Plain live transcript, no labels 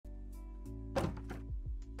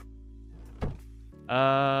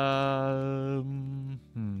Hmm.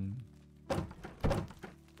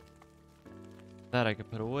 That I could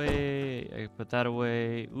put away. I could put that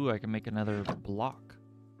away. Ooh, I can make another block.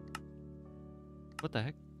 What the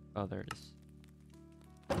heck? Oh, there it is.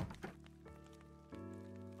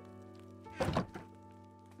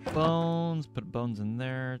 Bones. Put bones in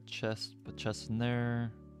there. Chest. Put chest in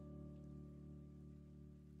there.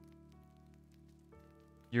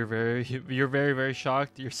 You're very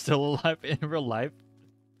shocked. You're still alive in real life.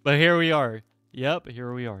 But here we are. Yep,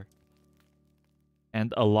 here we are.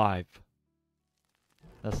 And alive.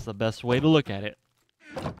 That's the best way to look at it.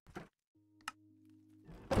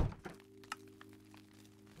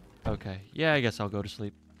 Okay. Yeah, I guess I'll go to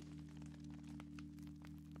sleep.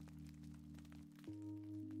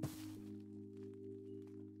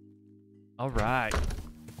 All right.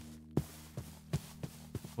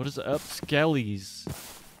 What is up, Skellies?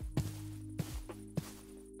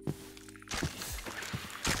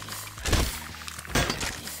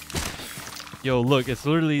 Yo, look, it's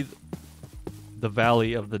literally the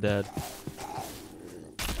Valley of the Dead.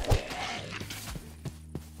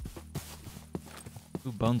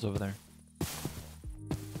 Ooh, bones over there.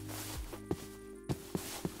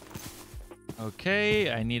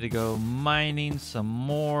 Okay, I need to go mining some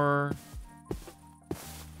more.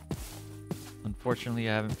 Unfortunately,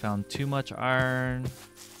 I haven't found too much iron.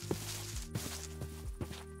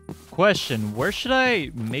 Question, where should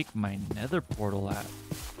I make my nether portal at?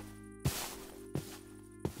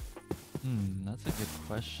 That's a good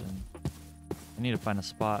question. I need to find a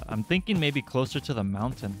spot. I'm thinking maybe closer to the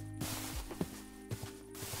mountain.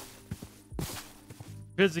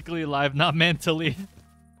 Physically alive, not mentally.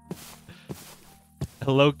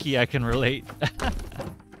 Low-key, I can relate.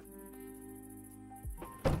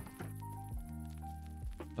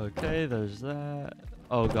 Okay, there's that.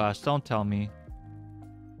 Oh gosh, don't tell me.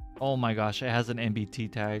 Oh my gosh, it has an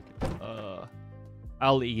NBT tag.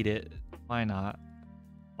 I'll eat it. Why not?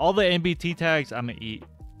 All the NBT tags, I'm gonna eat.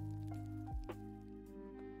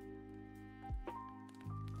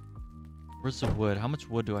 Where's the wood? How much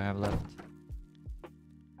wood do I have left?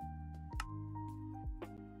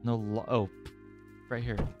 No, oh, right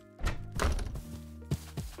here.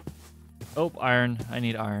 Oh, iron. I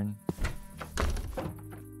need iron.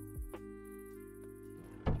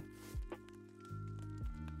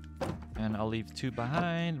 And I'll leave 2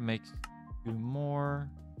 behind. Make 2 more.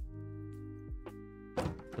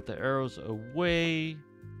 Put the arrows away.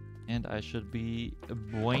 And I should be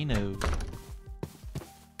bueno.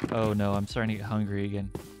 Oh no, I'm starting to get hungry again.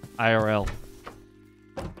 IRL.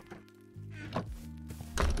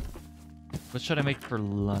 What should I make for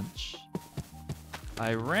lunch?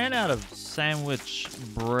 I ran out of sandwich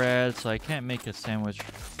bread, so I can't make a sandwich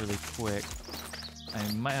really quick.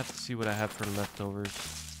 I might have to see what I have for leftovers.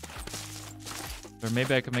 Or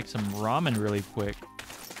maybe I could make some ramen really quick.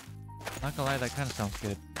 Not gonna lie, that kind of sounds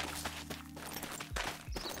good.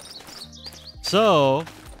 So,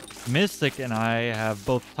 Mystic and I have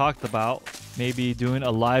both talked about maybe doing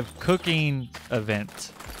a live cooking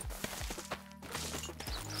event.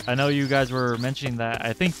 I know you guys were mentioning that.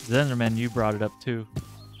 I think Zenderman, you brought it up too.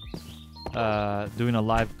 Doing a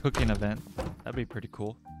live cooking event. That'd be pretty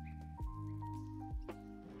cool.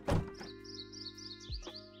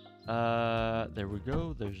 There we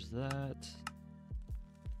go. There's that.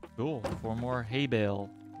 Cool. 4 more hay bale.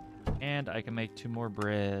 And I can make 2 more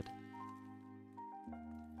bread.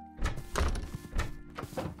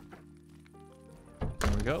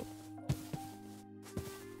 There we go.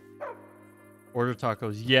 Order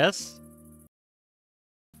tacos. Yes.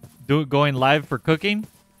 Going live for cooking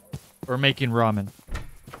or making ramen.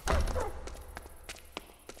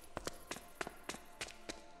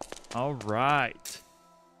 All right.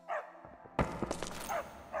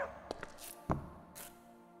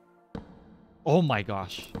 Oh my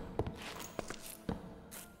gosh.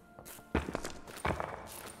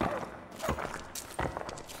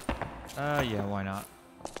 Yeah, why not?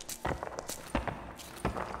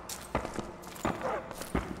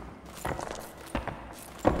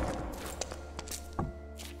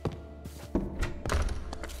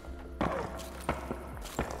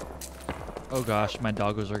 Oh gosh, my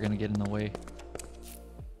doggos are gonna get in the way.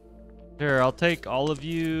 Here, I'll take all of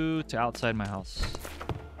you to outside my house.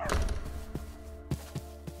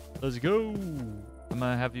 Let's go. I'm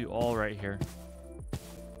gonna have you all right here.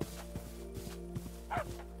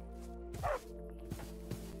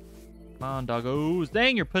 Come on, doggos.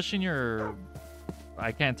 Dang, you're pushing your...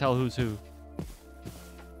 I can't tell who's who.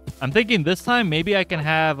 I'm thinking this time maybe I can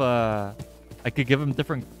have I could give them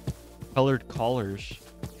different colored collars.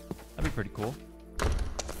 That'd be pretty cool.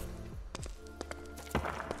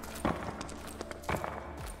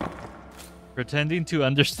 Pretending to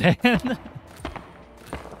understand.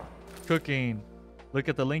 Cooking. Look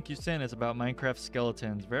at the link you sent. It's about Minecraft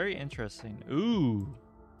skeletons. Very interesting. Ooh.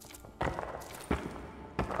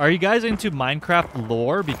 Are you guys into Minecraft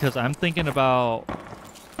lore? Because I'm thinking about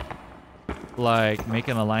like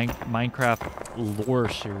making a Minecraft lore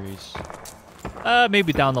series.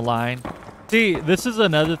 Maybe down the line. See, this is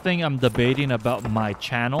another thing I'm debating about my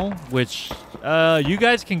channel, which you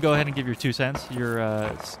guys can go ahead and give your 2 cents,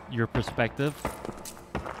 your perspective.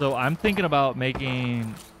 So I'm thinking about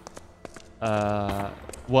making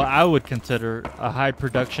what I would consider a high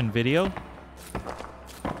production video.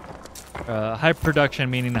 High production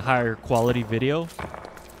meaning a higher quality video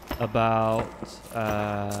about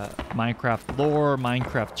Minecraft lore,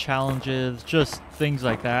 Minecraft challenges, just things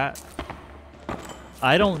like that.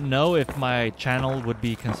 I don't know if my channel would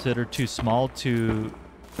be considered too small to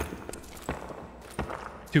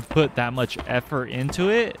put that much effort into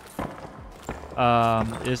it.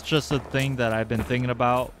 It's just a thing that I've been thinking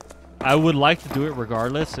about. I would like to do it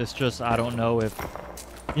regardless. It's just I don't know if,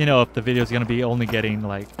 you know, if the video is going to be only getting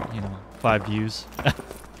like, you know, 5 views.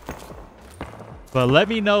 But let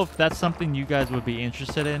me know if that's something you guys would be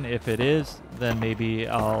interested in. If it is, then maybe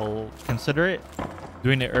I'll consider it.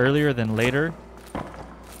 Doing it earlier than later.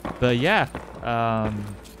 But yeah,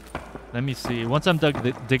 let me see. Once I'm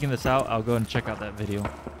digging this out, I'll go and check out that video.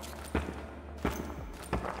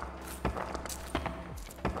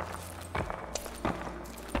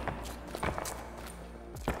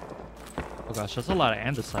 Oh gosh, that's a lot of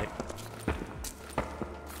andesite.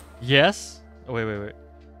 Yes? Oh, wait.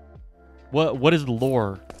 What is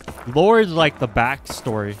lore? Lore is like the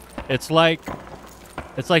backstory. It's like,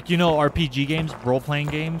 you know, RPG games, role-playing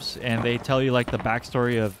games, and they tell you like the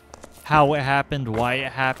backstory of how it happened, why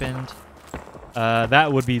it happened.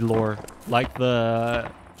 That would be lore. Like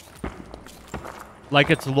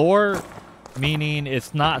it's lore, meaning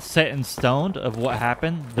it's not set in stone of what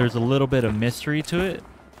happened. There's a little bit of mystery to it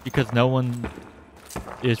because no one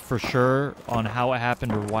is for sure on how it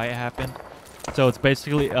happened or why it happened. So it's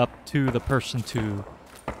basically up to the person to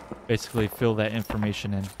basically fill that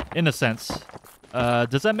information in a sense.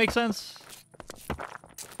 Does that make sense?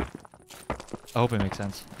 I hope it makes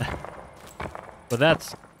sense. But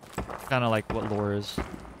that's kind of like what lore is.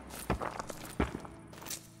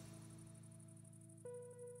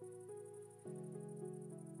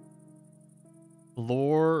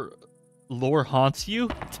 Lore haunts you?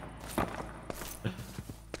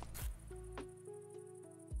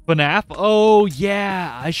 FNAF? Oh,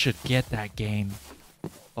 yeah. I should get that game.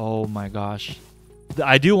 Oh, my gosh.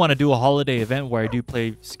 I do want to do a holiday event where I do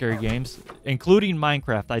play scary games, including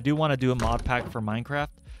Minecraft. I do want to do a mod pack for Minecraft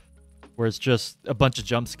where it's just a bunch of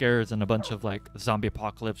jump scares and a bunch of, like, zombie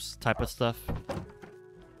apocalypse type of stuff.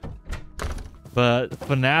 But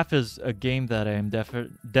FNAF is a game that I'm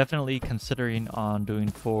definitely considering on doing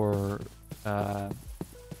for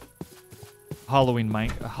Halloween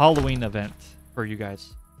event for you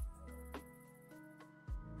guys.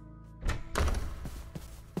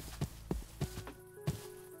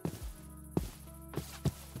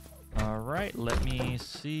 All right, let me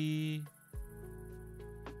see.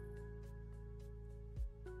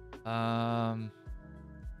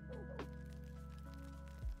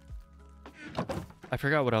 I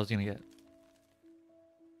forgot what I was gonna get.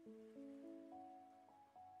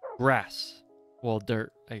 Grass. Well,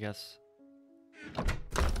 dirt, I guess.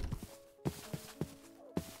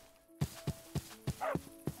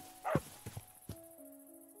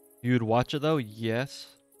 You'd watch it though? Yes.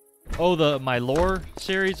 Oh, my lore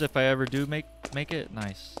series, if I ever do make it.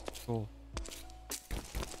 Nice. Cool.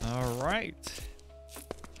 All right.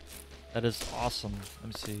 That is awesome. Let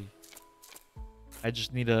me see. I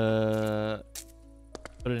just need to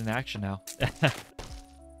put it in action now.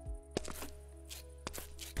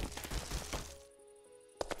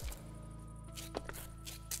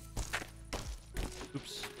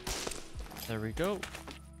 Oops. There we go.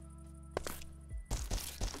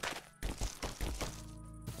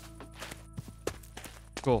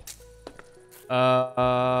 Cool.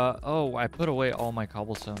 Oh, I put away all my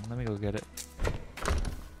cobblestone. Let me go get it.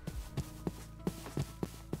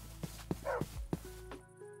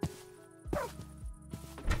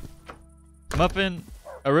 Muffin,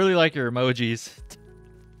 I really like your emojis.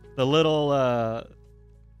 The little,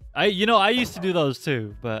 I used to do those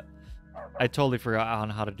too, but I totally forgot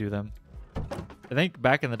on how to do them. I think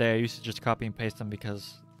back in the day, I used to just copy and paste them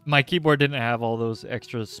because my keyboard didn't have all those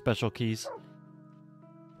extra special keys.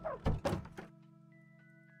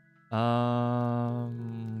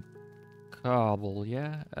 Cobble,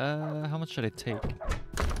 yeah. How much should I take?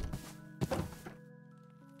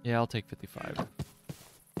 Yeah, I'll take 55.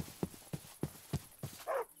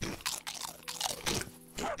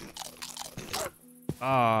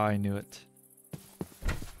 Ah, I knew it.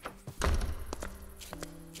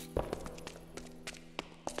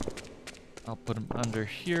 I'll put him under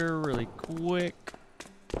here really quick.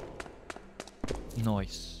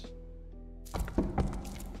 Nice.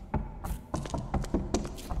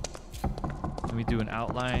 Let me do an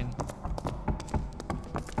outline.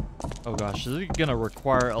 Oh gosh, this is gonna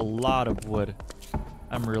require a lot of wood.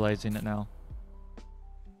 I'm realizing it now.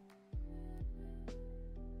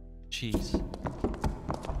 Jeez.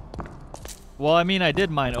 Well, I mean, I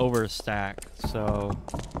did mine over a stack, so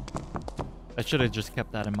I should have just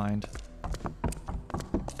kept that in mind.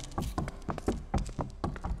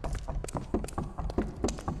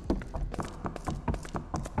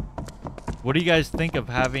 What do you guys think of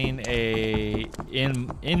having a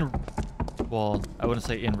well, I wouldn't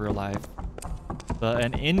say in real life, but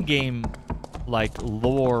an in-game like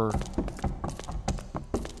lore?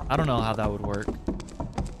 I don't know how that would work.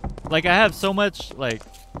 Like, I have so much like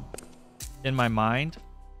in my mind,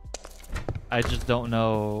 I just don't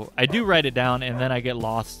know. I do write it down and then I get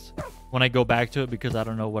lost when I go back to it because I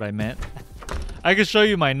don't know what I meant. I can show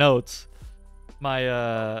you my notes, my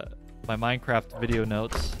Minecraft video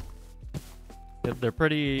notes. They're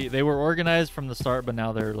pretty, they were organized from the start, but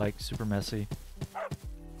now they're like super messy.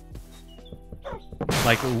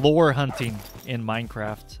 Like lore hunting in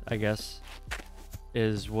Minecraft, I guess,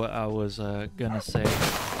 is what I was gonna say.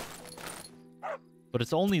 But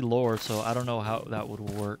it's only lore, so I don't know how that would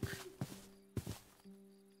work.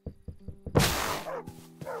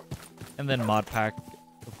 And then mod pack,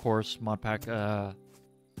 of course, mod pack,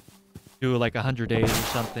 do like 100 days or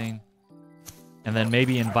something. And then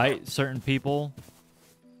maybe invite certain people,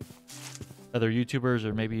 other YouTubers,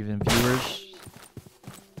 or maybe even viewers.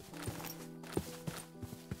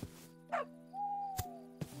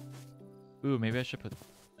 Ooh, maybe I should put...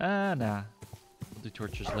 nah. We'll do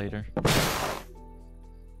torches later.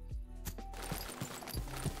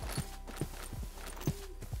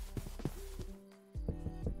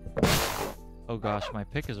 Oh gosh, my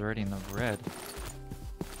pick is already in the red.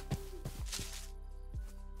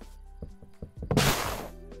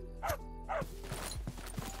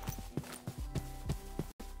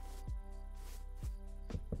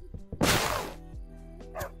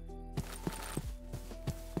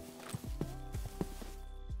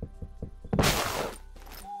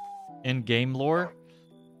 In game lore,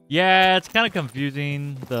 yeah, it's kind of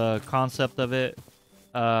confusing, the concept of it.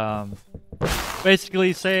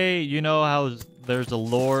 Basically, say, you know how there's a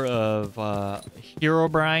lore of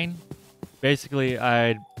Herobrine. Basically,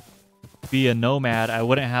 I'd be a nomad. I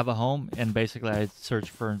wouldn't have a home, and basically I'd search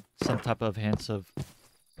for some type of hints of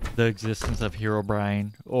the existence of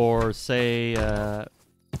Herobrine. Or say,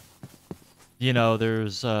 you know,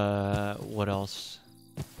 there's what else?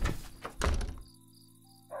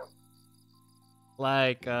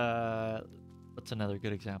 Like, what's another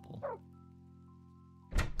good example?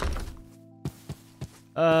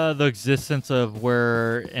 The existence of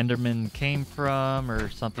where Enderman came from, or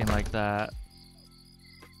something like that.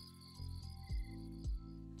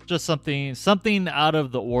 Just something out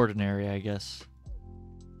of the ordinary, I guess.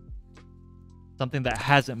 Something that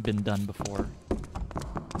hasn't been done before.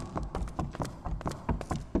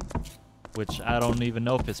 Which I don't even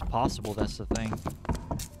know if it's possible, that's the thing.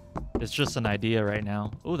 It's just an idea right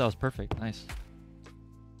now. Oh, that was perfect. Nice.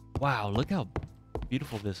 Wow, look how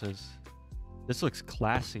beautiful this is. This looks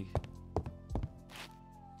classy.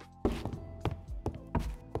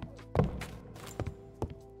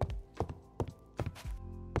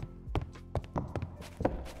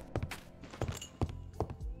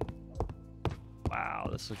 Wow,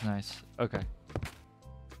 this looks nice. Okay.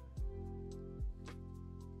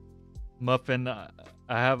 Muffin,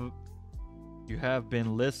 you have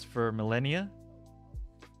been lost for millennia?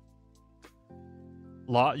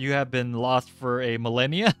 You have been lost for a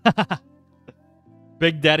millennia?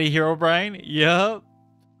 Big Daddy Herobrine? Yup.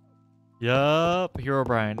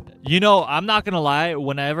 Herobrine. You know, I'm not gonna lie,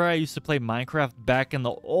 whenever I used to play Minecraft back in the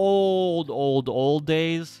old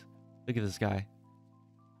days, look at this guy.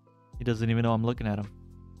 He doesn't even know I'm looking at him.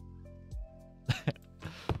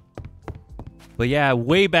 But yeah,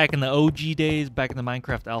 way back in the OG days, back in the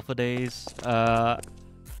Minecraft alpha days, I'm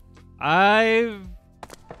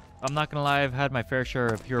not gonna lie, I've had my fair share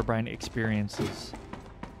of Herobrine experiences.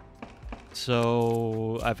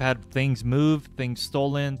 So I've had things moved, things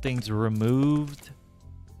stolen, things removed.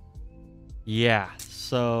 Yeah,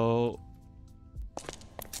 so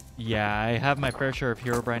yeah, I have my fair share of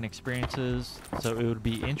Herobrine experiences. So it would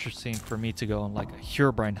be interesting for me to go on like a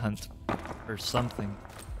Herobrine hunt or something.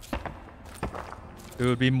 It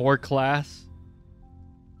would be more classy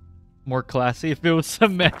if it was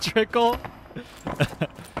symmetrical.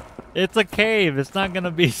 It's a cave. It's not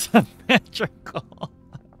gonna be symmetrical.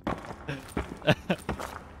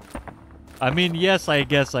 I mean, yes, I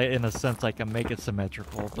guess in a sense I can make it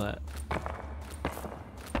symmetrical, but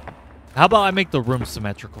how about I make the room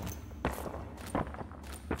symmetrical?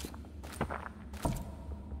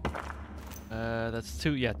 That's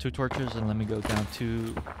two. Yeah, 2 torches, and let me go down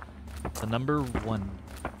to the number 1.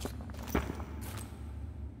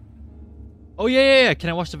 Oh yeah. Can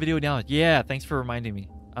I watch the video now? Yeah, thanks for reminding me.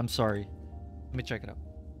 I'm sorry. Let me check it out.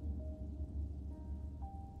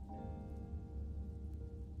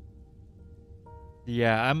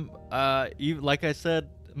 Yeah, I'm like I said,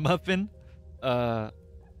 Muffin,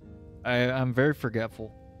 I'm very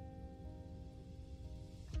forgetful.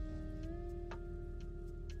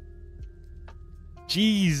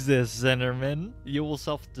 Jesus, Zenderman, you will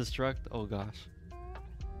self-destruct. Oh gosh.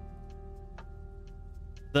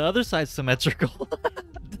 The other side's symmetrical.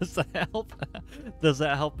 Does that help? Does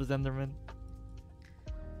that help, Zenderman?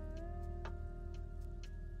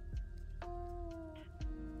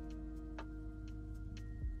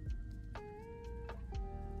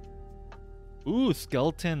 Ooh,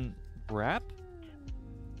 skeleton wrap?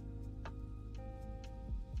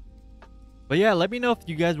 But yeah, let me know if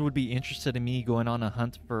you guys would be interested in me going on a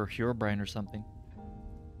hunt for Herobrine or something.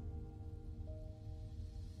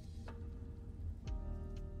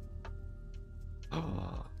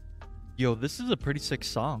 Yo, this is a pretty sick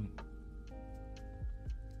song.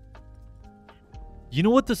 You know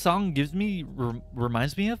what the song gives me,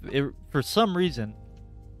 reminds me of? For some reason,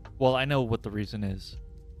 well, I know what the reason is,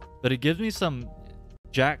 but it gives me some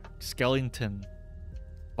Jack Skellington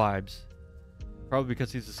vibes. Probably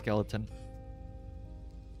because he's a skeleton.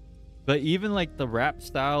 But even like the rap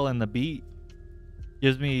style and the beat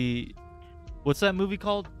gives me, what's that movie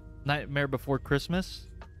called? Nightmare Before Christmas?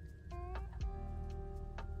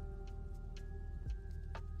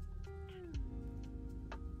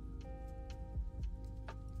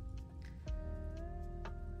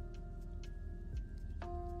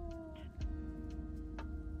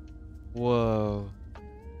 Whoa.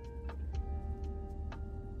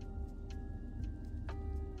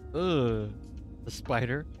 Ugh. The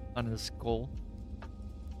spider on his skull.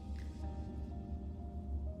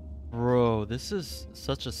 Bro, this is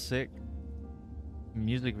such a sick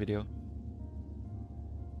music video.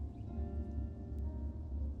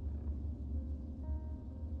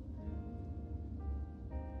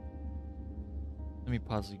 Let me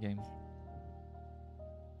pause the game.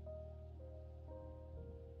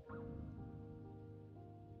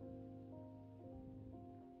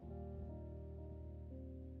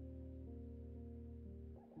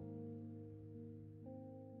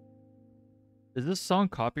 Is this song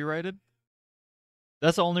copyrighted?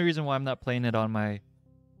 That's the only reason why I'm not playing it on my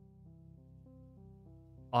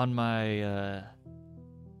on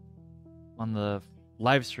the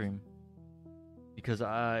live stream, because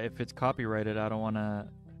if it's copyrighted, I don't want to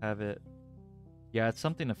have it. Yeah, it's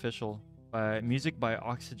something official. By music by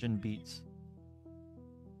Oxygen Beats.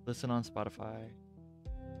 Listen on Spotify.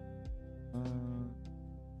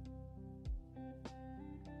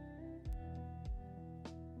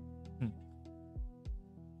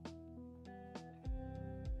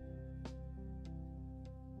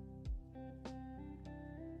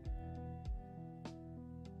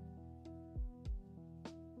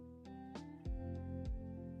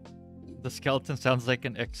 The skeleton sounds like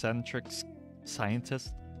an eccentric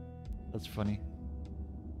scientist. That's funny.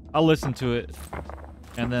 I'll listen to it,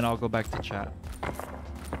 and then I'll go back to chat.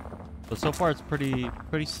 But so far, it's pretty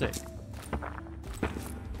sick.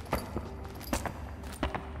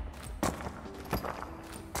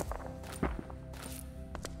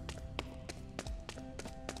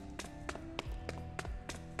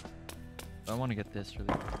 I want to get this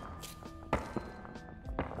really quick.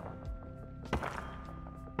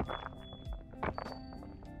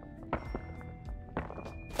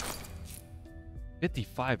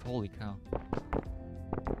 $55, holy cow.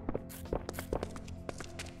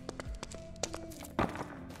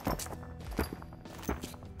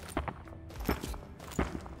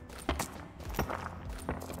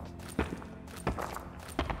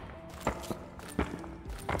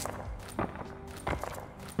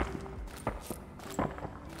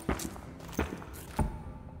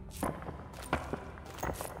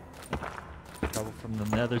 Travel from the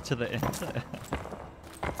nether to the end.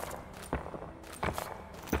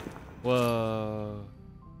 Whoa.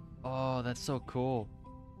 Oh, that's so cool.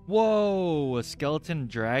 Whoa, a skeleton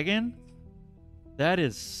dragon? That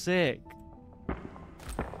is sick.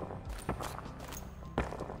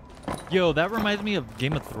 Yo, that reminds me of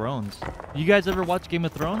Game of Thrones. You guys ever watch Game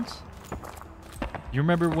of Thrones? You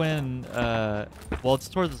remember when, well, it's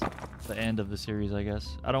towards the end of the series, I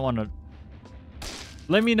guess. I don't want to...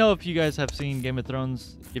 Let me know if you guys have seen Game of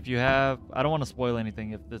Thrones. If you have, I don't want to spoil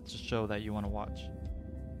anything if it's a show that you want to watch.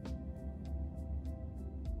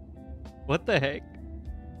 What the heck?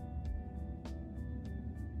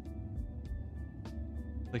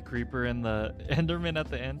 The creeper and the Enderman at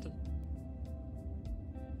the end.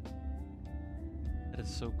 That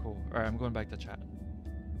is so cool. All right, I'm going back to chat.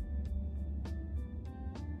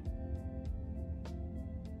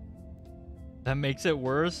 That makes it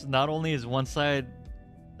worse. Not only is one side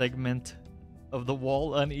segment of the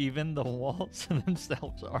wall uneven, the walls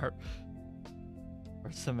themselves are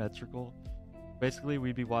symmetrical. Basically,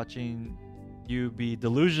 we'd be watching you be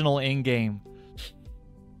delusional in game.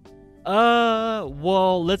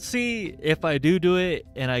 Well, let's see. If I do it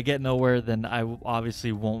and I get nowhere, then I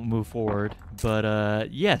obviously won't move forward.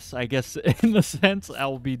 But yes, I guess in a sense I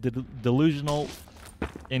will be delusional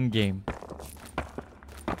in game.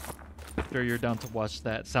 Sure, you're down to watch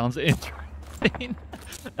that. Sounds interesting.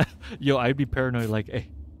 Yo, I'd be paranoid like, hey,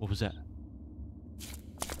 what was that?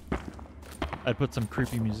 I'd put some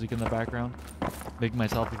creepy music in the background, make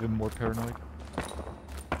myself even more paranoid.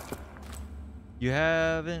 You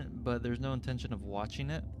haven't, but there's no intention of watching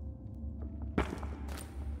it.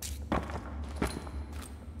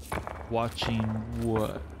 Watching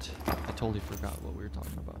what? I totally forgot what we were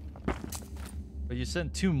talking about. But you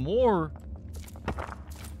sent two more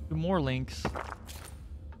links.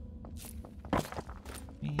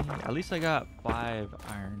 At least I got 5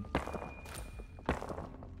 iron.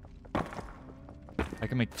 I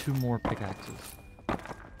can make 2 more pickaxes.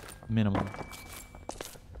 Minimum.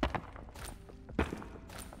 Oh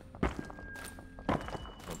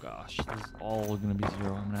gosh, this is all gonna be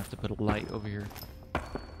 0. I'm gonna have to put a light over here.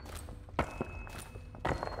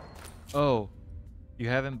 Oh, you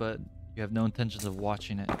haven't, but you have no intentions of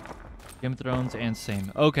watching it. Game of Thrones and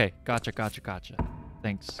same. Okay, gotcha.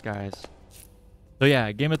 Thanks, guys. So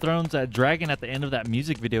yeah, Game of Thrones, that dragon at the end of that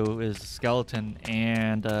music video is a skeleton,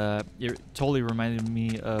 and it totally reminded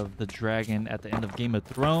me of the dragon at the end of Game of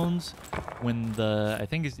Thrones when I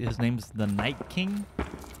think his name's the Night King.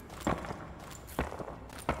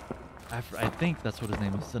 I think that's what his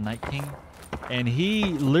name is, the Night King. And he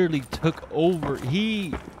literally took over.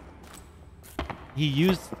 He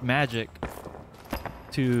used magic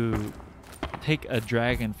to take a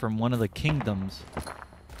dragon from one of the kingdoms.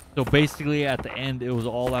 So basically, at the end, it was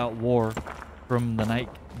all-out war from the Night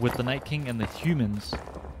King and the humans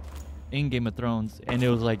in Game of Thrones, and it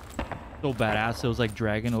was like so badass. It was like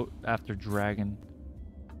dragon after dragon,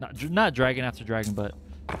 not dragon after dragon, but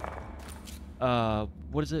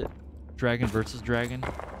what is it? Dragon versus dragon.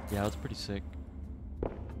 Yeah, it was pretty sick.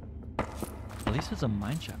 At least there's a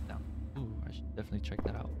mine shaft down. Ooh, I should definitely check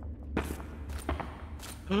that out.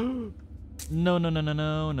 No.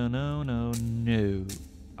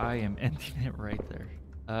 I am ending it right there.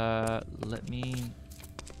 I'll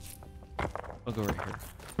go right here.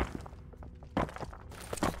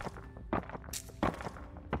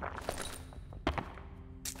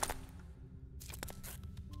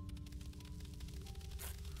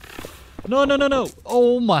 No.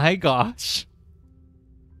 Oh my gosh.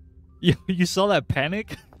 You saw that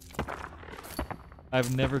panic?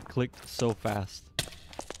 I've never clicked so fast.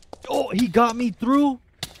 Oh, he got me through?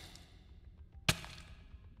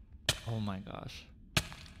 Oh my gosh.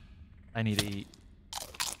 I need to eat.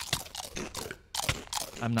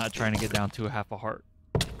 I'm not trying to get down to half a heart.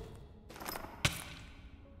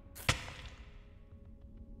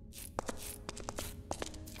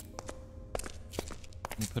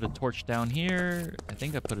 Let me put a torch down here. I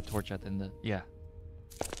think I put a torch at the end. Yeah.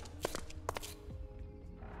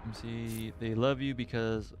 Let me see. They love you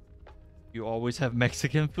because you always have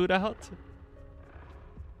Mexican food out.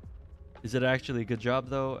 Is it actually a good job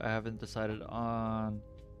though? I haven't decided on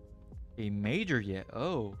a major yet.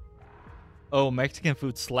 Oh, Mexican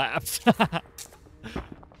food slaps.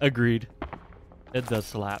 Agreed. It does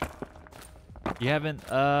slap. You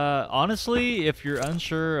haven't, honestly, if you're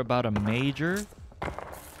unsure about a major,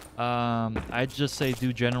 I'd just say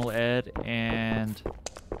do general ed and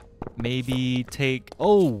maybe take,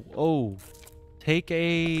 take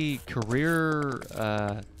a career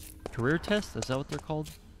test. Is that what they're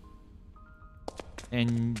called?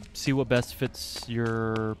 And see what best fits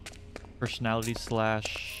your personality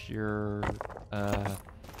slash your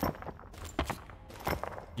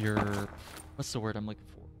what's the word I'm looking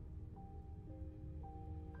for?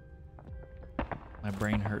 My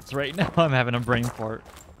brain hurts right now. I'm having a brain fart.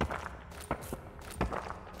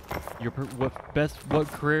 What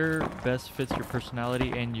career best fits your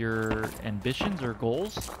personality and your ambitions or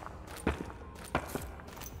goals?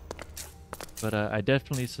 But I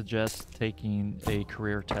definitely suggest taking a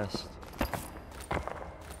career test.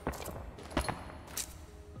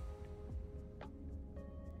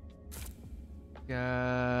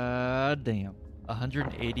 God damn.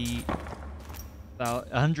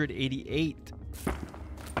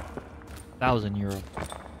 188,000 euro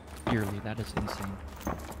yearly. That is insane.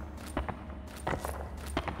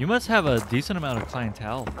 You must have a decent amount of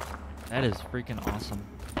clientele. That is freaking awesome.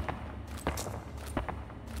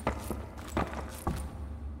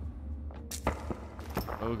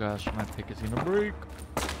 Oh gosh, my pick is gonna break.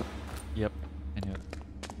 Yep, I knew it.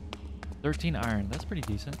 13 iron, that's pretty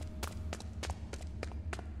decent.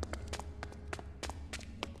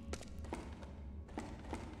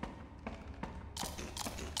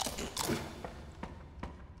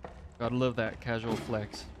 Gotta love that casual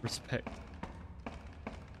flex. Respect.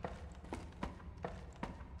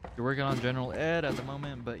 You're working on general ed at the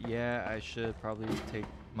moment, but yeah, I should probably take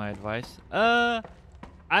my advice.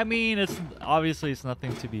 I mean, it's obviously it's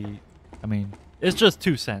nothing to be. I mean, it's just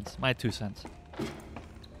 2 cents. My 2 cents.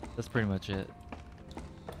 That's pretty much it.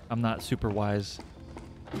 I'm not super wise.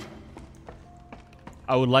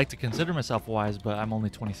 I would like to consider myself wise, but I'm only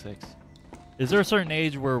 26. Is there a certain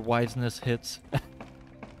age where wiseness hits?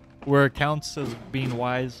 Where it counts as being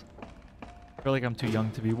wise? I feel like I'm too young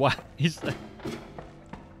to be wise.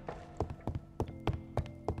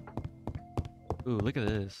 Ooh, look at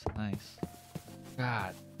this. Nice.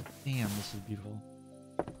 God damn, this is beautiful.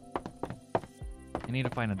 I need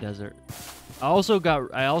to find a desert. I also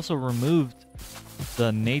removed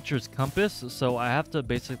the nature's compass, so I have to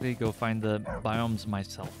basically go find the biomes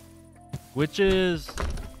myself, which is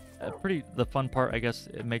the fun part, I guess.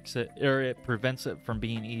 It makes it, or it prevents it from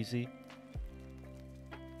being easy.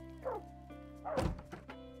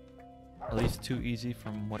 At least too easy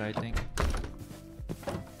from what I think.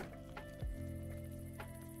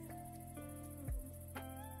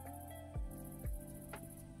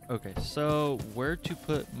 Okay, so where to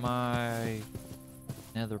put my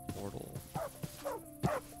nether portal?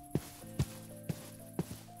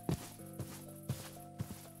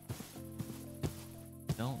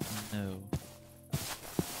 Don't know.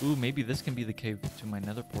 Ooh, maybe this can be the cave to my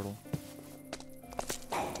nether portal.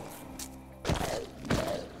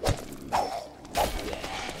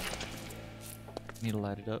 Need to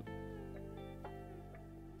light it up.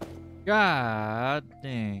 God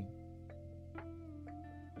dang.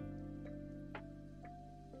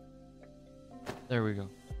 There we go.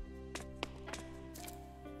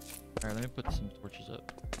 Alright, let me put some torches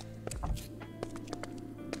up.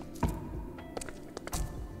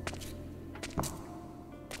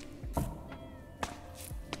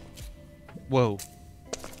 Whoa.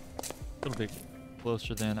 A little bit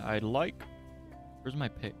closer than I'd like. Where's my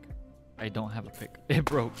pick? I don't have a pick. It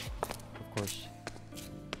broke. Of course.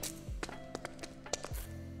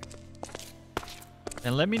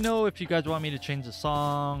 And let me know if you guys want me to change the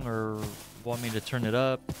song or want me to turn it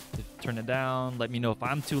up, turn it down. Let me know if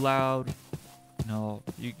I'm too loud. You know,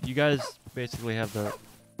 you guys basically have the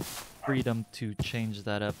freedom to change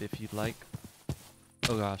that up if you'd like.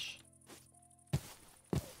 Oh gosh.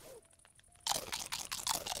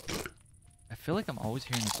 I feel like I'm always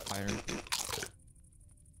hearing a spider.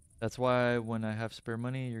 That's why when I have spare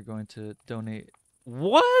money, you're going to donate.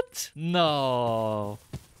 What? No.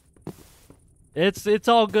 It's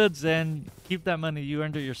all good, Zen. Keep that money. You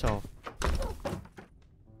earned it yourself.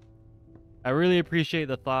 I really appreciate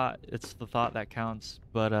the thought. It's the thought that counts.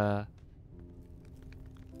 But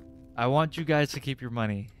I want you guys to keep your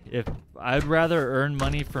money. If I'd rather earn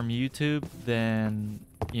money from YouTube than,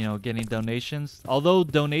 you know, getting donations. Although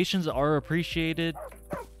donations are appreciated.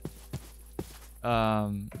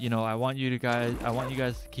 You know, I want you guys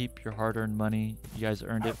to keep your hard-earned money. You guys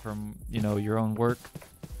earned it from, you know, your own work.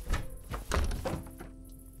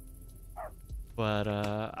 But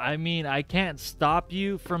I mean, I can't stop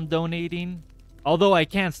you from donating. Although I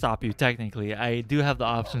can stop you technically. I do have the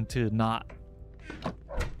option to not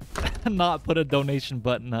put a donation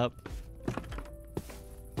button up.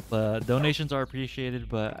 But donations are appreciated,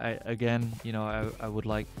 but again, you know, I would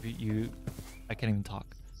like you, I can't even talk.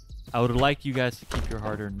 I would like you guys to keep your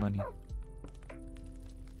hard-earned money.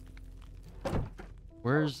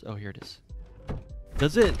 Where's, oh, here it is.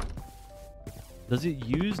 Does it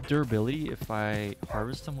use durability if I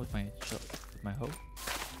harvest them with my hoe?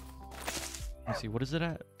 Let me see, what is it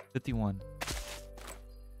at? 51.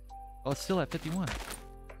 Oh, it's still at 51.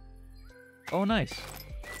 Oh, nice.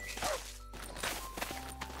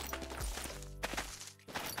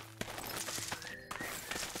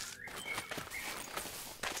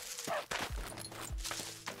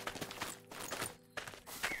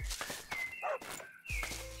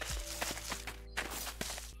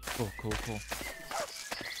 Cool, cool, cool.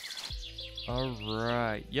 All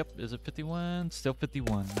right. Yep. Is it 51? Still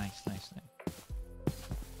 51. Nice, nice, nice.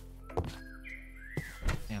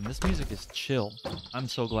 Damn, this music is chill. I'm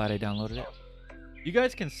so glad I downloaded it. You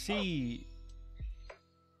guys can see...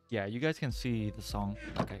 Yeah, you guys can see the song.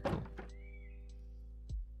 Okay, cool.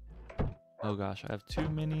 Oh gosh, I have too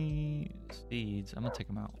many seeds. I'm gonna take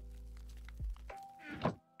them out.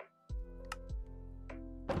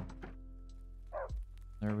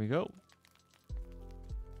 There we go.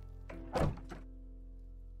 I'll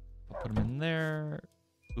put them in there.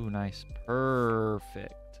 Ooh, nice.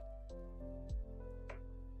 Perfect.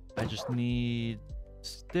 I just need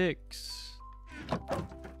sticks. I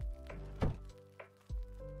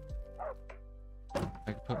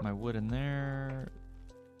can put my wood in there.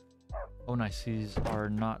 Oh, nice. These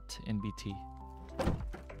are not in BT.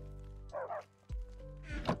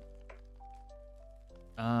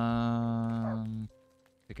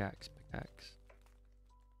 Pickaxe.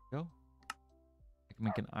 Go. I can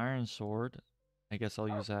make an iron sword. I guess I'll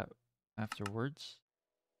use that afterwards.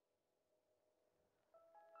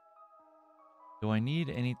 Do I need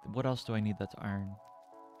any? What else do I need that's iron?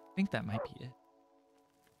 I think that might be it.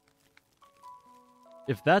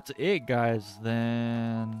 If that's it, guys,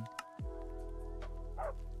 then...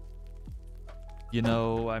 You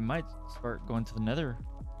know, I might start going to the nether.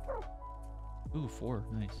 Ooh, 4.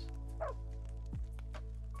 Nice.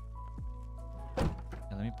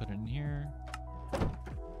 Yeah, let me put it in here.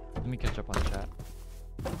 Let me catch up on chat.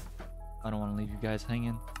 I don't want to leave you guys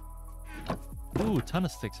hanging. Ooh, a ton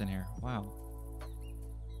of sticks in here. Wow.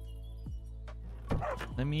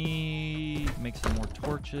 Let me make some more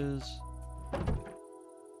torches. You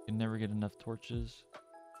can never get enough torches.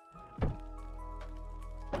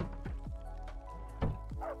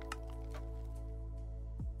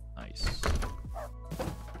 Nice.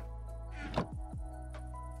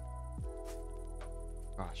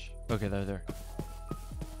 Gosh. Okay, they're there.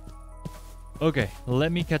 Okay,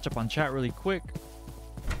 let me catch up on chat really quick.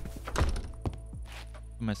 Put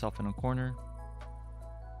myself in a corner.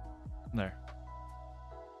 There.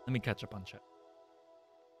 Let me catch up on chat.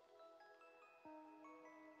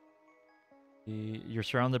 You're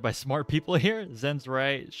surrounded by smart people here. Zen's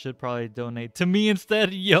right. Should probably donate to me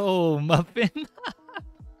instead. Yo, Muffin.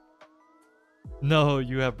 No,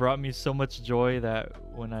 you have brought me so much joy that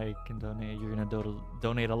when I can donate, you're gonna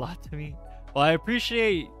donate a lot to me. Well, I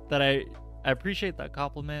appreciate that. I appreciate that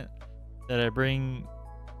compliment. That I bring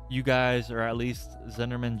you guys, or at least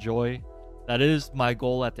Zenderman, joy. That is my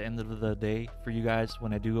goal at the end of the day for you guys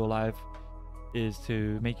when I do go live, is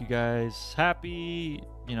to make you guys happy.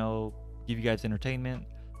 You know, give you guys entertainment.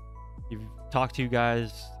 Talk to you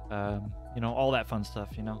guys. You know, all that fun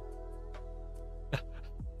stuff. You know.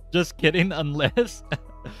 Just kidding, unless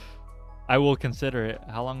I will consider it.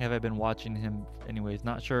 How long have I been watching him anyways?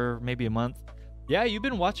 Not sure, maybe a month. Yeah, you've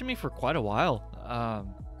been watching me for quite a while.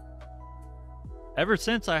 Ever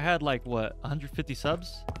since I had like, what, 150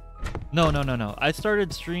 subs? No. I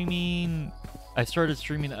started streaming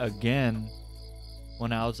again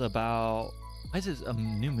when I was about... Why is this a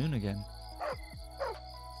new moon again?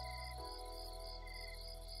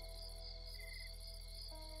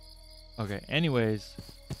 Okay, anyways...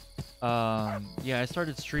 yeah, I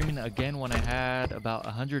started streaming again when I had about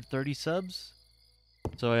 130 subs.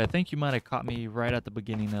 So I think you might have caught me right at the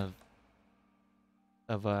beginning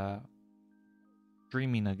of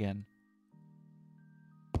streaming again.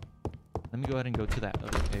 Let me go ahead and go to that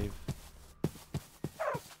other cave.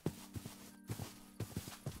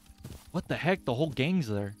 What the heck? The whole gang's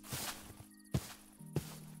there.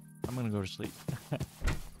 I'm gonna go to sleep.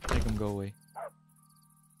 Make them go away.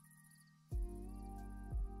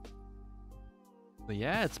 But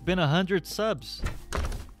yeah, it's been 100 subs.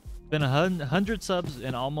 Been 100 subs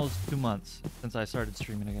in almost 2 months since I started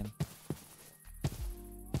streaming again.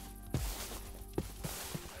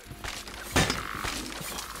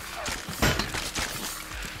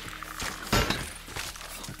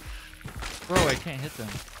 Bro, I can't hit them.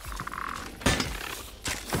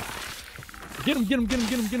 Get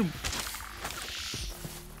him.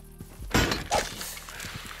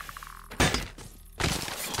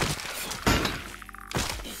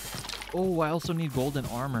 Oh, I also need golden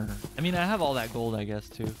armor. I mean, I have all that gold, I guess,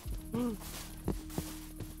 too. Come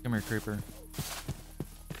here, creeper.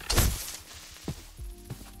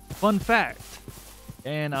 Fun fact,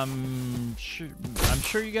 and I'm sure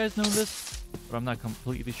you guys know this, but I'm not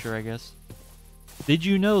completely sure, I guess. Did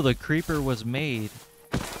you know the creeper was made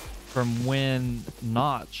from when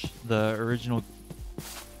Notch, the original...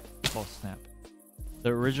 Oh, snap. The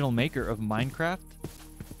original maker of Minecraft,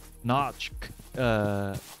 Notch...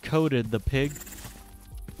 coated the pig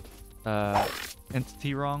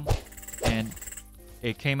entity wrong, and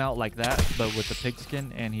it came out like that, but with the pig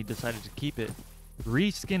skin, and he decided to keep it,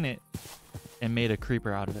 reskin it, and made a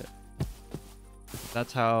creeper out of it.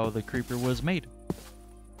 That's how the creeper was made.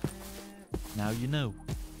 Now you know.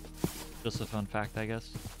 Just a fun fact, I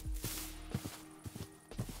guess.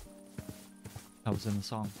 That was in the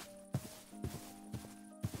song.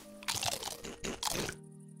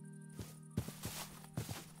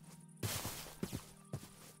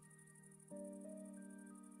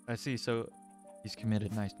 I see, so he's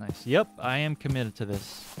committed. Nice, nice. Yep, I am committed to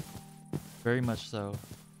this. Very much so.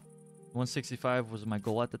 165 was my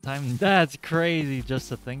goal at the time. That's crazy just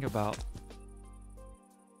to think about.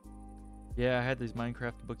 Yeah, I had these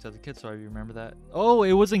Minecraft books as a kid, so I remember that. Oh,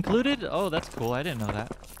 it was included? Oh, that's cool. I didn't know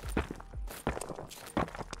that.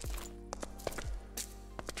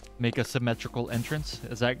 Make a symmetrical entrance?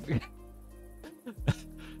 Is that...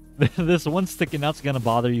 This one sticking out's gonna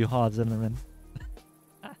bother you, huh, Zinnerman?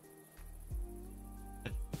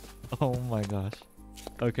 Oh my gosh.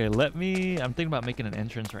 Okay, let me... I'm thinking about making an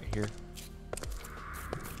entrance right here.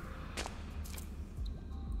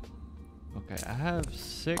 Okay, I have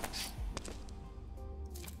 6.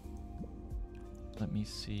 Let me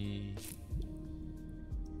see.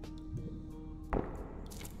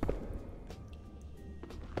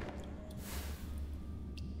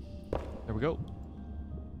 There we go.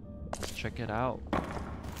 Let's check it out.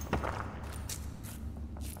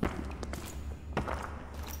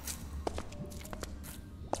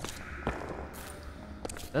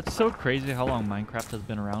 That's so crazy how long Minecraft has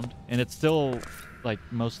been around, and it's still like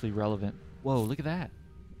mostly relevant. Whoa, look at that.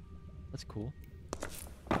 That's cool.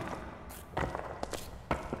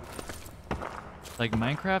 Like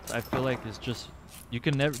Minecraft, I feel like is just, you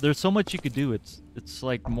can never, there's so much you could do. It's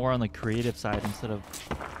like more on the creative side instead of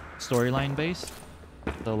storyline based.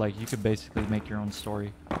 So like you could basically make your own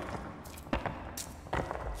story.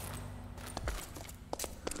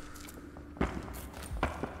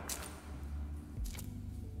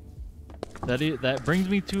 That brings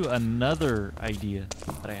me to another idea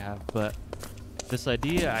that I have, but this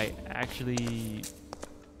idea I actually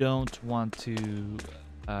don't want to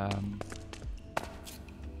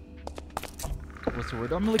what's the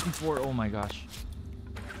word I'm looking for? Oh my gosh.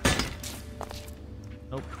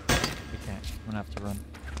 Nope. I can't. I'm gonna have to run.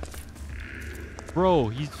 Bro,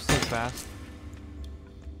 he's so fast.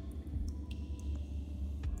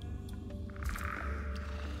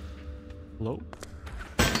 Hello?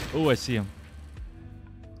 Oh, I see him.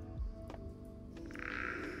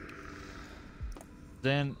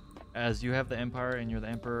 Then, as you have the Empire and you're the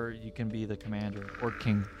Emperor, you can be the Commander or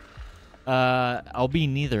King. I'll be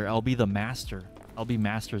neither. I'll be the Master. I'll be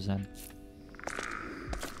Master Zen.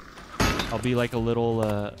 I'll be like a little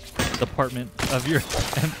department of your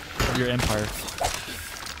Empire.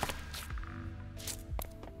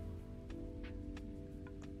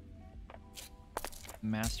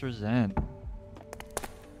 Master Zen.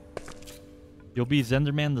 You'll be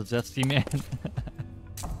Zenderman, the Zesty Man.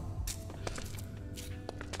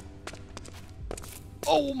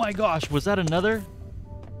 Oh my gosh, was that another?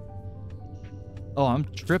 Oh, I'm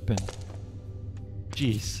tripping.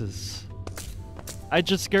 Jesus. I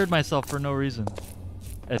just scared myself for no reason.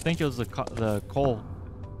 I think it was the coal.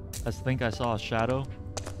 I think I saw a shadow.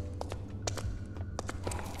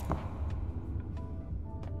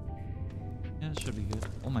 Yeah, it should be good.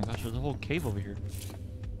 Oh my gosh, there's a whole cave over here.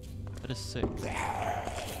 That is sick.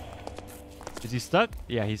 Is he stuck?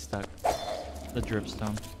 Yeah, he's stuck. The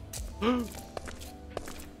dripstone.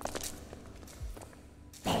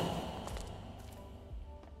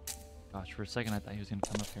 Gosh, for a second I thought he was gonna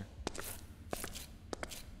come up here.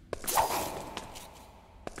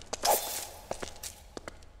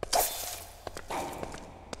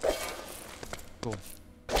 Cool.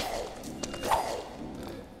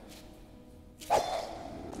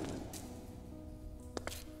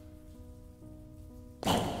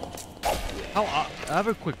 I have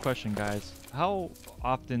a quick question, guys. How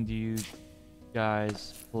often do you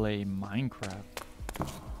guys play Minecraft?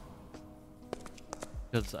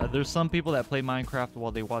 Because there's some people that play Minecraft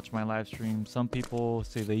while they watch my live stream. Some people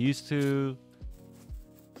say they used to.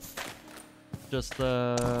 Just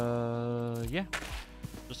yeah.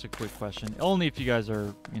 Just a quick question. Only if you guys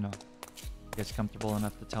are, you know, I guess comfortable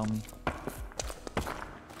enough to tell me.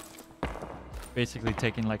 Basically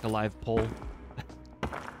taking like a live poll.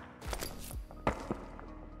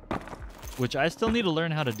 Which I still need to learn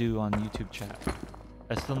how to do on YouTube chat.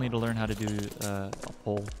 I still need to learn how to do a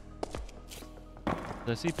poll.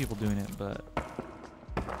 I see people doing it, but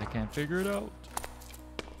I can't figure it out.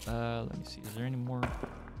 Let me see. Is there any more?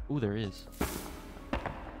 Oh, there is.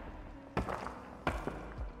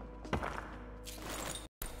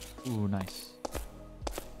 Ooh, nice.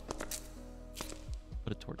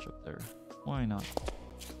 Put a torch up there. Why not?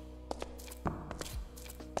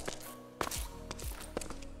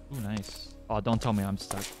 Ooh, nice. Oh, don't tell me I'm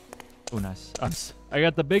stuck. Ooh, nice. I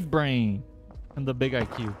got the big brain and the big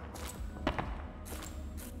IQ.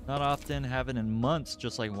 Not often, haven't in months,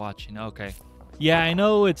 just like watching. Okay. Yeah, I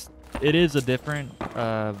know it is a different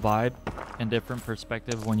vibe and different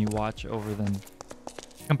perspective when you watch over than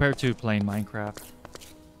compared to playing Minecraft.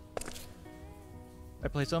 I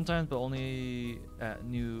play sometimes, but only at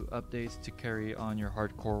new updates to carry on your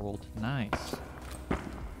hardcore world. Nice.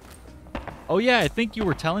 Oh yeah, I think you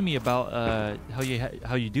were telling me about how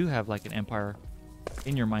you do have like an empire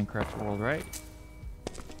in your Minecraft world, right?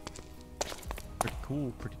 Pretty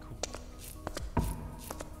cool, pretty cool.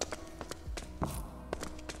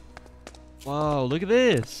 Whoa, look at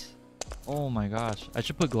this. Oh my gosh, I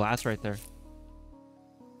should put glass right there.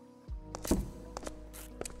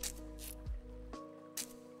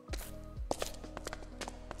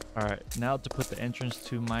 All right, now to put the entrance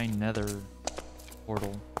to my nether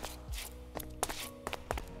portal.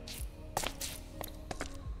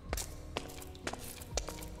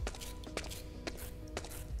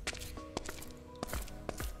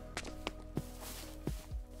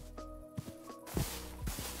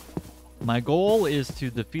 My goal is to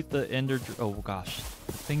defeat the ender... Oh gosh,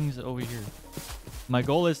 things over here. My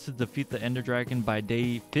goal is to defeat the ender dragon by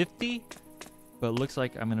day 50, but it looks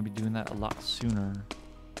like I'm going to be doing that a lot sooner.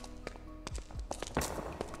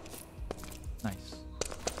 Nice.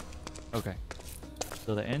 Okay.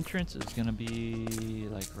 So the entrance is going to be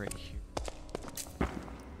like right here.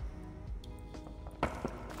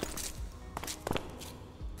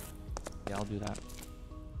 Yeah, I'll do that.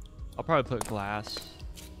 I'll probably put glass.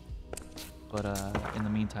 But in the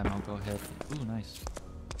meantime, I'll go ahead. Ooh, nice.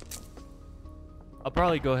 I'll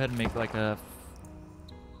probably go ahead and make like a...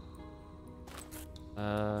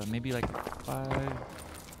 maybe like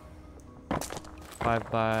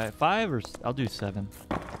 5 by 5, or I'll do 7.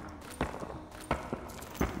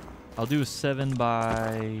 I'll do 7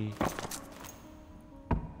 by...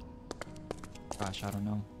 Gosh, I don't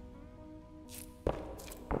know.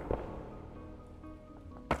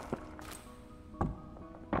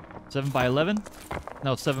 Seven by 11?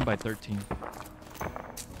 No, 7 by 13.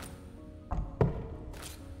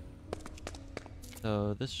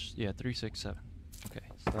 So this, yeah, 3, 6, 7. Okay,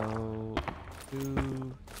 so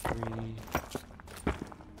 2, 3.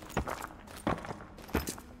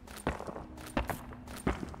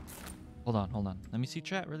 Hold on. Let me see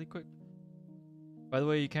chat really quick. By the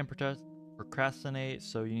way, you can't procrastinate,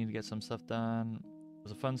 so you need to get some stuff done. It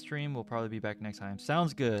was a fun stream. We'll probably be back next time.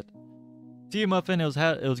 Sounds good. See you, Muffin. It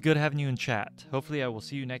was good having you in chat. Hopefully, I will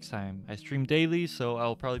see you next time. I stream daily, so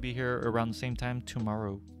I'll probably be here around the same time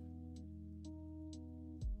tomorrow.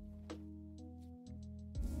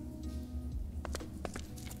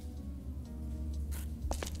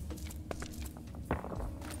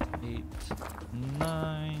 Eight,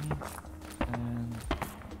 9, 10,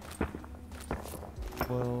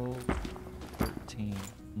 12, 13.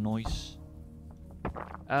 Nice.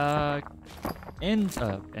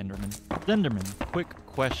 Enderman, quick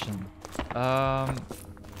question.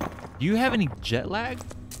 Do you have any jet lag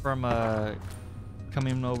from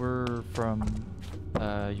coming over from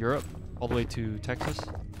Europe all the way to Texas?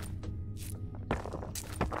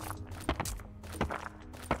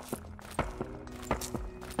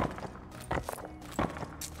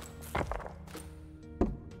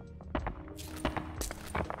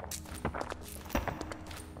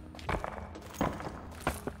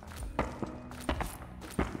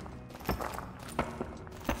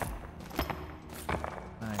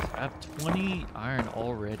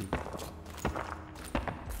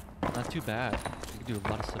 Too bad. You can do a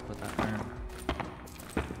lot of stuff with that iron.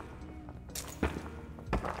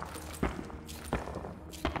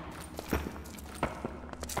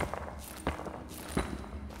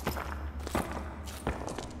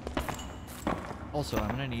 Also, I'm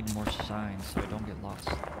gonna need more signs so I don't get lost.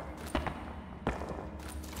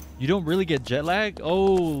 You don't really get jet lag?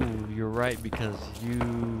 Oh, you're right, because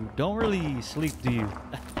you don't really sleep, do you?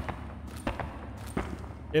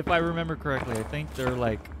 If I remember correctly, I think they're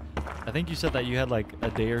like... I think you said that you had like a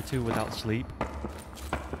day or two without sleep.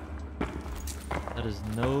 That is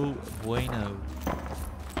no bueno.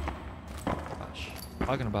 Gosh,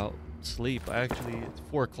 talking about sleep, it's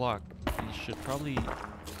 4 o'clock. You should probably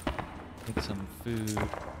make some food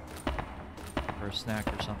or a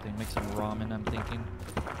snack or something. Make some ramen, I'm thinking.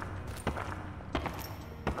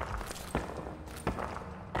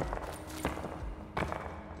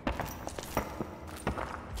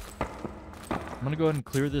 I'm gonna go ahead and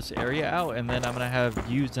clear this area out, and then I'm gonna have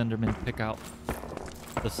you, Zenderman, pick out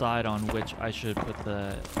the side on which I should put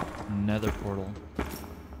the nether portal.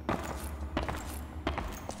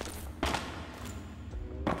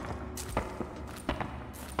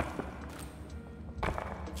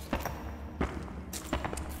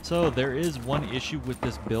 So there is one issue with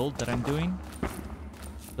this build that I'm doing.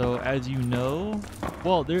 So as you know,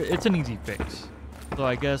 well, it's an easy fix. So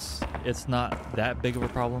I guess it's not that big of a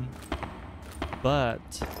problem. But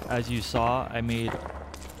as you saw, I made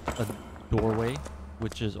a doorway,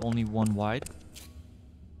 which is only 1 wide.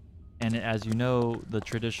 And as you know, the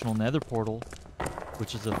traditional nether portal,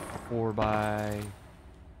 which is a 4 by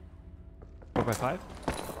 5.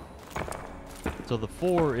 So the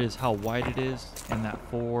 4 is how wide it is, and that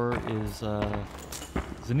 4 is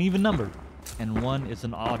an even number, and 1 is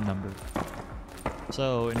an odd number.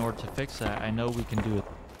 So in order to fix that, I know we can do a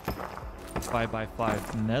 5 by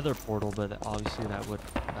 5 nether portal, but obviously that would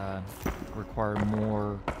require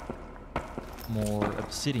more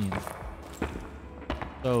obsidian.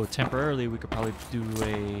 So temporarily, we could probably do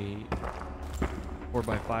a 4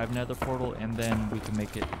 by 5 nether portal, and then we can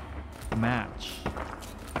make it match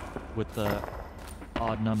with the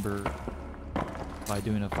odd number by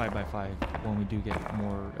doing a 5 by 5 when we do get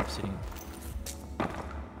more obsidian.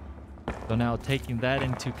 So now taking that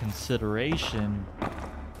into consideration,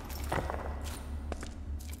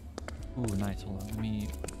 ooh, nice. Hold on, let me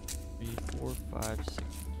 3, 4, 5, 6,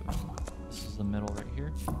 7. This is the middle right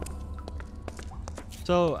here.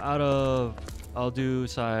 So I'll do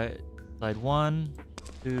side 1,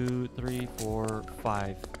 2, 3, 4,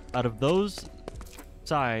 5. Out of those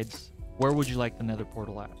sides, where would you like the nether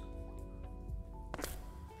portal at?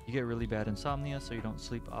 You get really bad insomnia, so you don't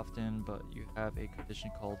sleep often, but you have a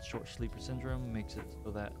condition called short sleeper syndrome. Makes it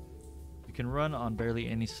so that you can run on barely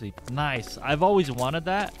any sleep. Nice. I've always wanted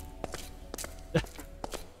that.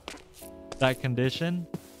 That condition.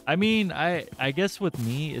 I mean, I guess with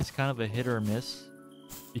me, it's kind of a hit or miss.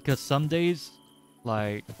 Because some days,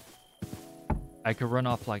 like, I could run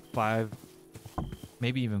off like 5,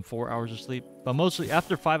 maybe even 4 hours of sleep. But mostly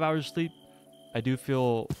after 5 hours of sleep, I do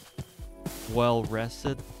feel well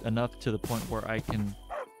rested enough to the point where I can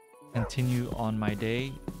continue on my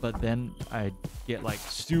day. But then I get like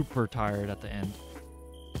super tired at the end.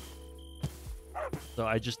 So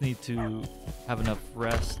I just need to have enough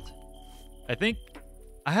rest. I think,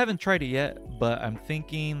 I haven't tried it yet, but I'm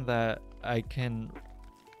thinking that I can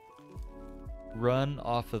run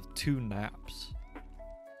off of 2 naps.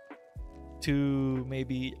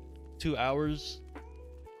 Maybe 2 hours,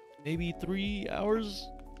 maybe 3 hours.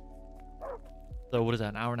 So what is that,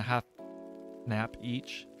 an hour and a half nap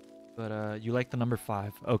each? But you like the number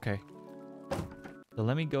 5. Okay. So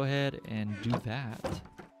let me go ahead and do that.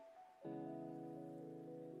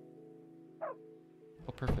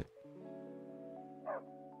 Oh, perfect.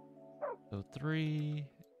 So 3.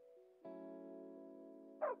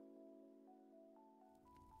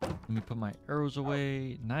 Let me put my arrows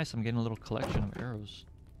away. Nice, I'm getting a little collection of arrows.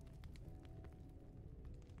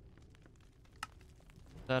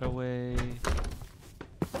 Put that away.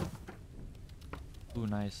 Ooh,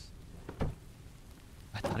 nice.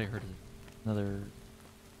 I thought I heard another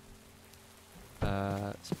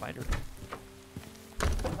spider.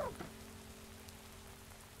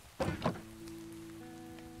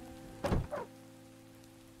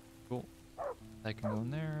 Cool. That can go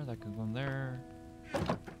in there, that can go in there.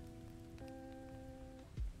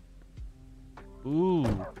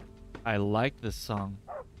 Ooh, I like this song.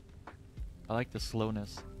 I like the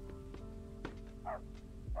slowness.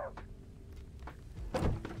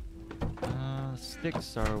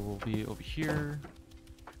 Sticks will be over here.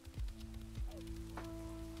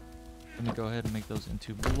 Let me go ahead and make those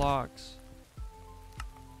into blocks.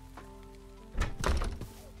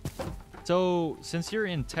 So, since you're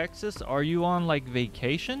in Texas, are you on like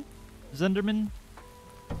vacation, Zenderman?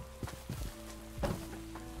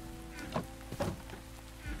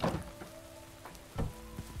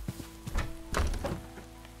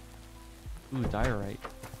 Ooh, diorite.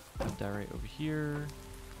 Diorite over here.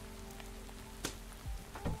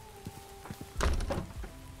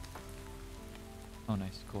 Oh,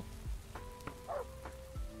 nice, cool.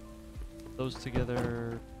 Those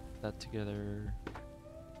together, that together.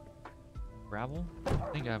 Gravel? I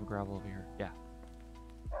think I have gravel over here. Yeah.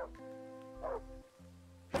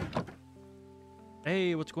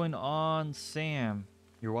 Hey, what's going on, Sam?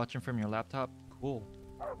 You're watching from your laptop? Cool.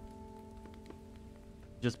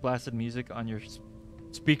 Just blasted music on your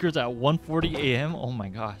speakers at 1:40 a.m. Oh my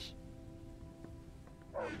gosh.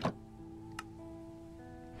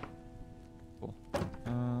 Cool.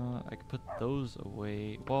 I could put those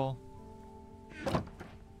away. Well,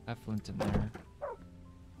 Have flint in there.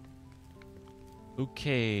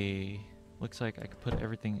 Okay. Looks like I could put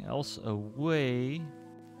everything else away.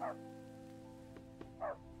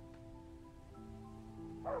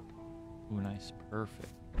 Ooh, nice. Perfect.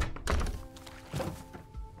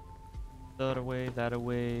 That away, that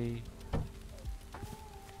away. I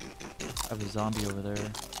have a zombie over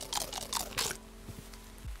there.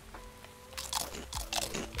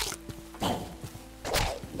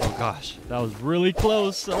 Oh gosh, that was really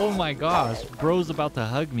close. Oh my gosh, bro's about to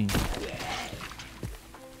hug me.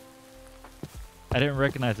 I didn't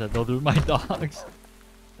recognize that. Those were my dogs.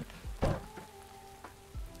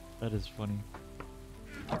 That is funny.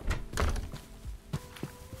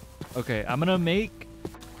 Okay, I'm gonna make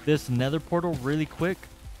this nether portal really quick.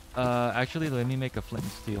 Actually, let me make a flint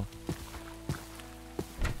and steel.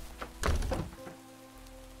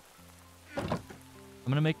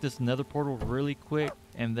 I'm gonna make this nether portal really quick,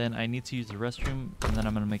 and then I need to use the restroom, and then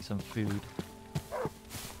I'm gonna make some food.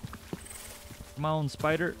 Come on,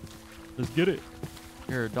 spider. Let's get it.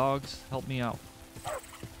 Here, dogs, help me out.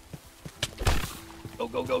 Go,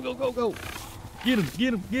 go, go, go, go, go. Get him,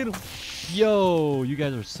 get him, get him. Yo, you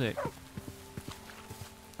guys are sick.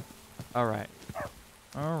 All right.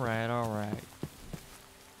 All right, all right.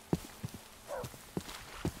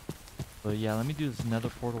 But yeah, let me do this nether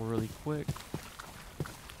portal really quick.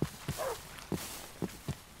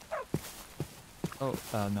 Oh,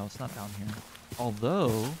 no, it's not down here.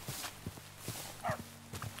 Although...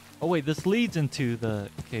 Oh, wait, this leads into the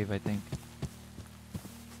cave, I think.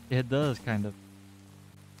 It does, kind of.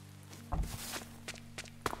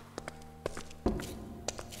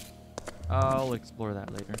 I'll explore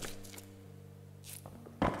that later.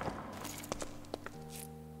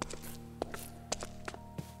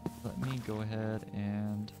 Let me go ahead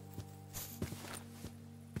and...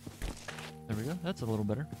 There we go. That's a little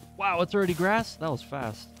better. Wow, it's already grass? That was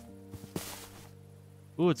fast.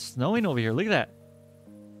 Ooh, it's snowing over here. Look at that.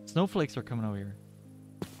 Snowflakes are coming over here.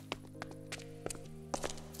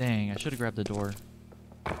 Dang, I should have grabbed the door.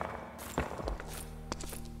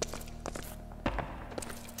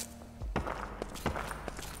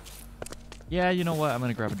 Yeah, you know what? I'm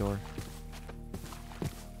gonna grab a door.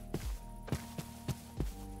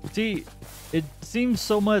 See, it seems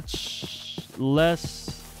so much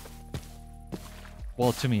less...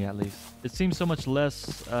 Well, to me at least. It seems so much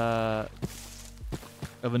less of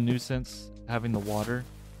a nuisance having the water,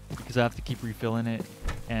 because I have to keep refilling it,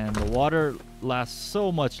 and the water lasts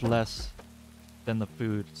so much less than the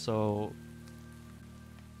food. So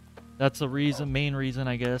that's the main reason,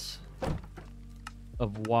 I guess,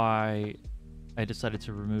 of why I decided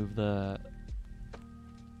to remove the...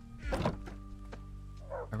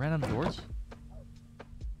 I ran out of doors?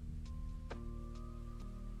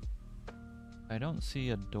 I don't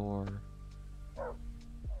see a door.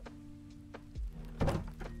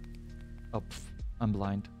 Oh, pff, I'm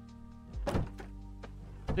blind.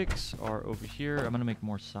 Sticks are over here. I'm gonna make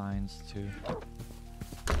more signs too.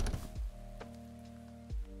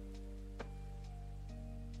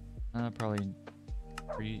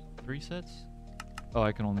 Probably three sets. Oh,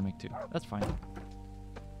 I can only make 2. That's fine.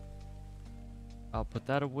 I'll put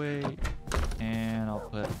that away, and I'll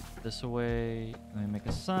put this away. Let me make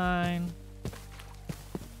a sign.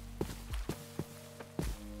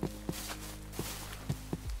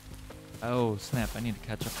 Oh, snap. I need to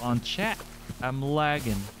catch up on chat. I'm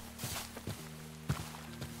lagging.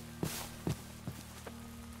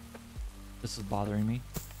 This is bothering me.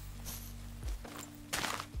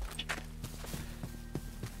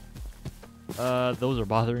 Those are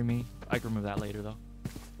bothering me. I can remove that later, though.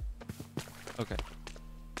 Okay.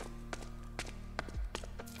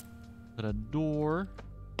 Put a door.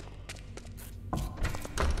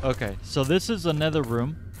 Okay, so this is another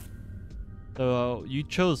room. So you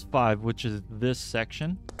chose 5, which is this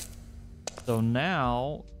section. So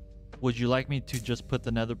now, would you like me to just put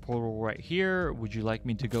the nether portal right here? Would you like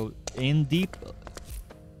me to go in deep,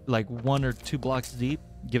 like 1 or 2 blocks deep,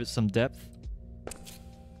 give it some depth?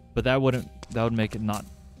 But that would make it not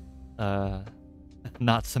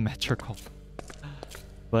not symmetrical.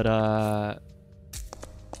 But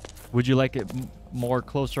would you like it more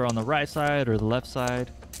closer on the right side or the left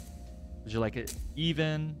side? Would you like it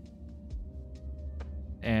even?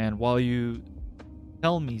 And while you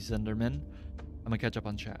tell me, Zenderman, I'm gonna catch up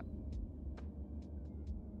on chat.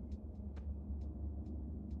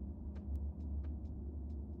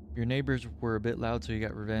 Your neighbors were a bit loud, so you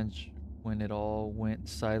got revenge when it all went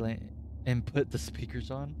silent and put the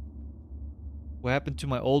speakers on. What happened to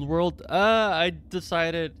my old world? I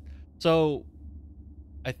decided... So,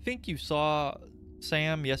 I think you saw,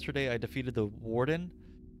 Sam, yesterday I defeated the warden.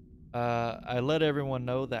 I let everyone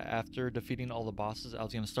know that after defeating all the bosses, I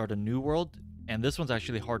was gonna start a new world, and this one's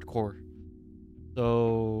actually hardcore.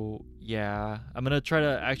 So yeah, I'm gonna try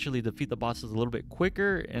to actually defeat the bosses a little bit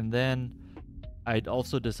quicker, and then I'd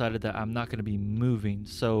also decided that I'm not gonna be moving.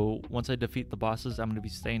 So once I defeat the bosses, I'm gonna be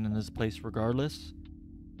staying in this place regardless.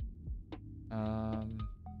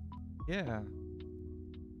 Yeah.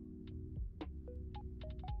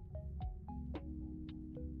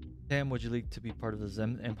 Sam, would you like to be part of the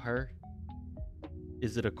Zen Empire?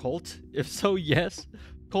 Is it a cult? If so, yes.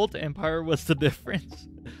 Cult Empire, what's the difference?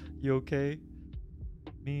 You okay?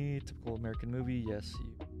 Me, typical American movie, yes.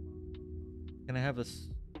 You. Can I have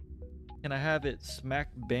can I have it smack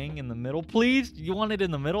bang in the middle, please? You want it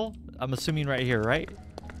in the middle? I'm assuming right here, right?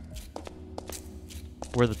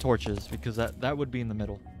 Where the torch is, because that would be in the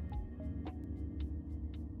middle.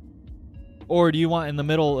 Or do you want in the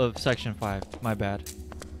middle of section 5? My bad.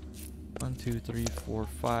 1, 2, 3, 4,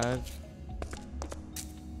 5.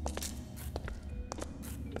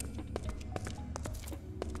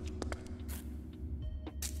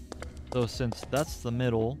 So since that's the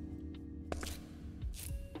middle.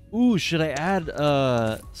 Ooh, should I add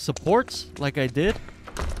supports like I did?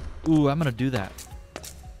 Ooh, I'm gonna do that.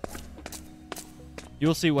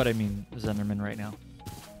 You'll see what I mean, Zenderman, right now.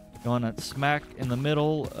 Going at smack in the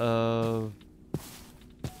middle of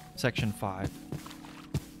section 5.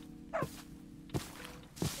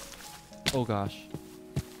 Oh gosh.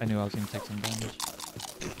 I knew I was gonna take some damage.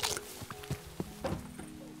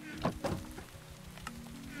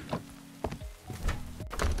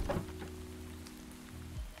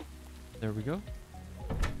 There we go.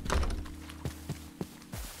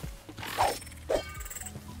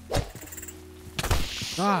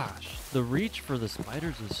 Gosh, the reach for the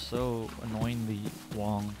spiders is so annoyingly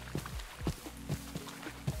long.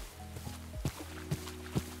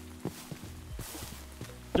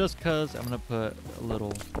 Just cause I'm gonna put a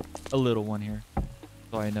little one here,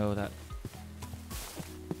 so I know that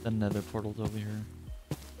the nether portal's over here.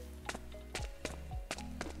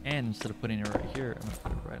 And instead of putting it right here, I'm gonna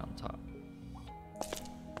put it right on top.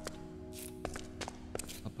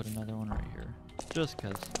 I'll put another one right here, just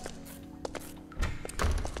cause.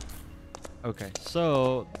 Okay,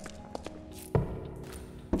 so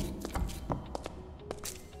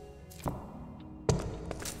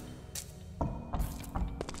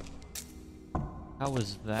how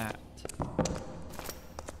was that?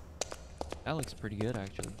 That looks pretty good,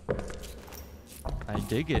 actually. I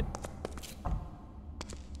dig it.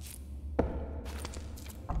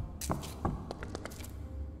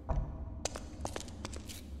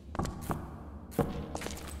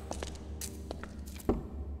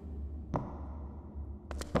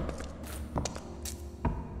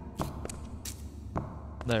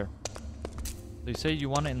 There. They say you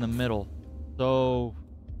want it in the middle. So,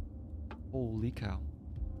 holy cow.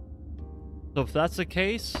 So if that's the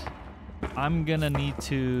case, I'm gonna need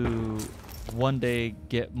to one day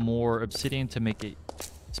get more obsidian to make it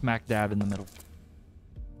smack dab in the middle.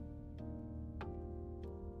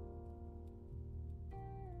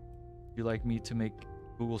 You like me to make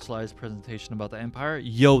Google Slides presentation about the Empire?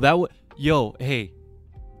 Yo, hey,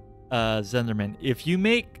 Zenderman, if you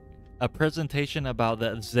make a presentation about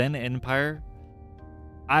the Zen Empire,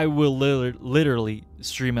 I will literally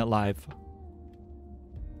stream it live.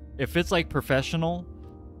 If it's like professional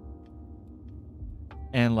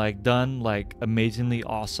and like done like amazingly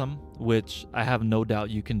awesome, which I have no doubt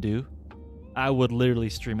you can do, I would literally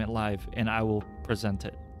stream it live and I will present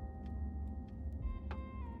it.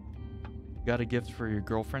 Got a gift for your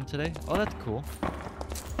girlfriend today? Oh, that's cool.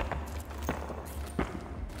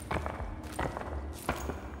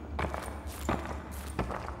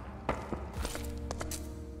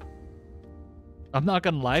 I'm not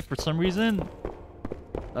gonna lie, for some reason,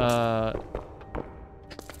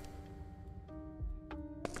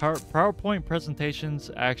 PowerPoint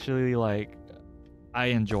presentations actually, like, I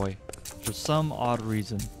enjoy for some odd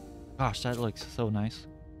reason. Gosh, that looks so nice.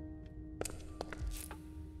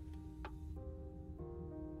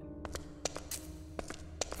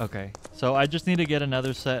 Okay, so I just need to get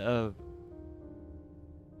another set of...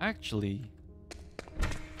 Actually,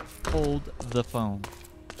 hold the phone.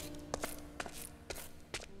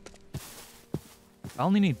 I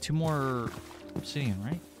only need 2 more obsidian,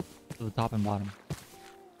 right? To the top and bottom.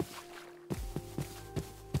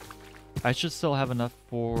 I should still have enough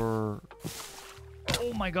for...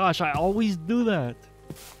 Oh my gosh, I always do that.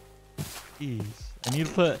 Jeez. I need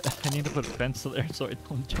to put a fence there so I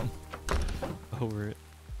don't jump over it.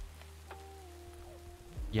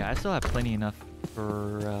 Yeah, I still have plenty enough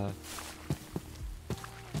for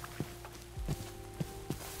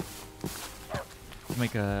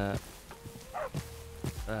make a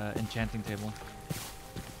enchanting table.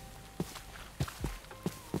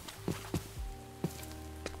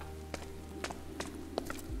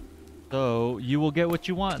 So you will get what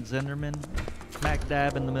you want, Zenderman. Smack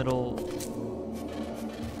dab in the middle.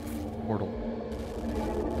 Portal.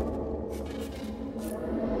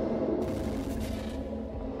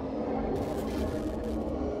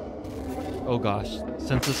 Oh gosh,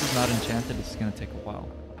 since this is not enchanted, it's gonna take a while.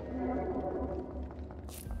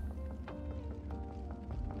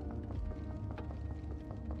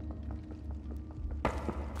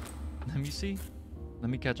 Let me see. Let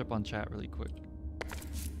me catch up on chat really quick.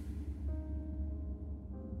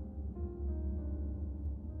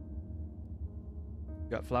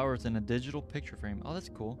 Got flowers in a digital picture frame. Oh, that's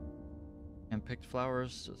cool. And picked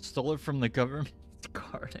flowers, stole it from the government's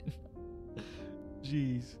garden.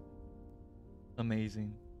 Jeez.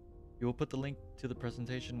 Amazing. You will put the link to the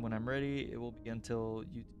presentation when I'm ready. It will be until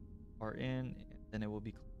you are in, and then it will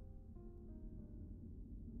be.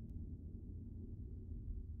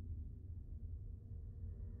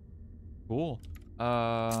 Cool.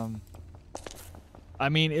 I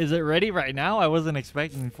mean, is it ready right now? I wasn't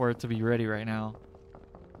expecting for it to be ready right now.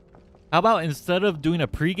 How about instead of doing a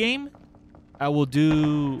pregame, I will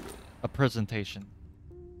do a presentation.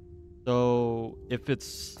 So if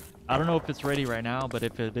it's, I don't know if it's ready right now, but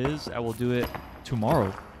if it is, I will do it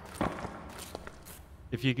tomorrow.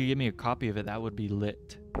 If you could give me a copy of it, that would be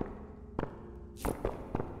lit.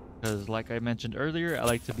 Because like I mentioned earlier, I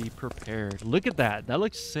like to be prepared. Look at that. That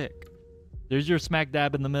looks sick. There's your smack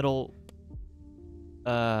dab in the middle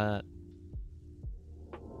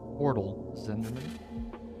portal, Zenderman.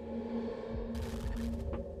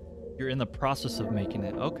 You're in the process of making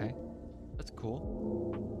it. Okay. That's cool.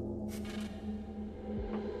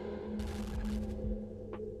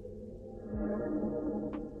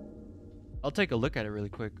 I'll take a look at it really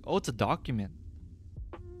quick. Oh, it's a document.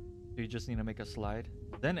 So you just need to make a slide.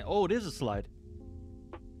 Then, oh, it is a slide.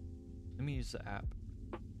 Let me use the app.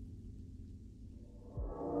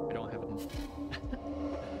 I don't have it.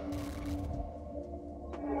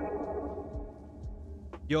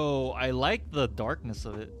 Yo, I like the darkness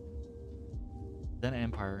of it. Zen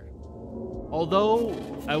Empire. Although,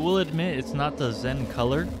 I will admit, it's not the Zen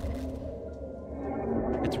color.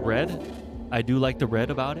 It's red. I do like the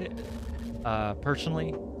red about it,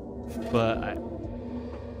 personally. But I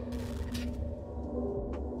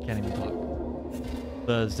can't even talk.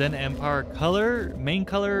 The Zen Empire color, main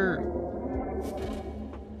color,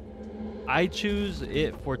 I choose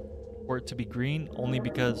it for it to be green only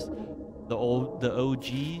because the OG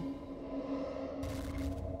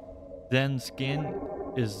Zen skin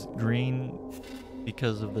is green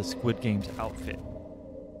because of the Squid Game's outfit.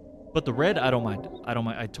 But the red, I don't mind.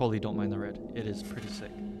 I totally don't mind the red. It is pretty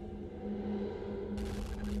sick.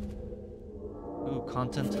 Ooh,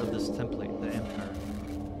 content of this template, the Empire.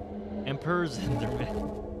 Emperor Zenderman.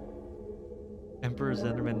 Emperor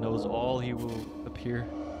Zenderman knows all, he will appear.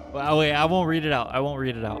 Well, wait, I won't read it out. I won't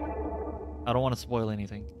read it out. I don't want to spoil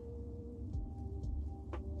anything.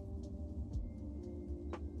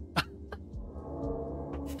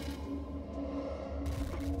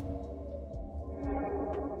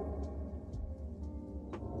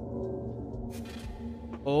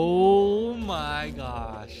 Oh my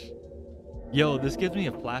gosh. Yo, this gives me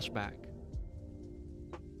a flashback.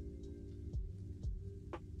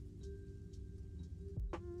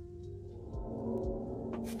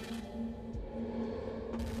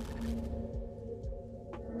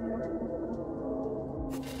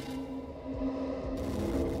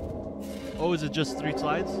 Oh, is it just 3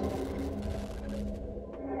 slides?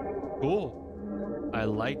 Cool. I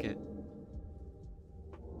like it.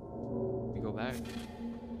 Let me go back.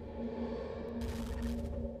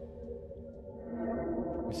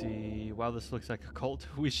 We see. Wow, this looks like a cult.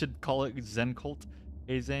 We should call it Zen Cult.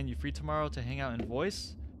 Hey Zen, you free tomorrow to hang out in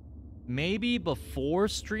voice? Maybe before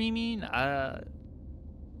streaming. I'm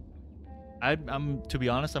to be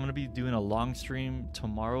honest, I'm gonna be doing a long stream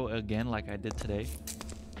tomorrow again, like I did today.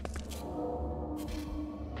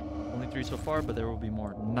 Only 3 so far, but there will be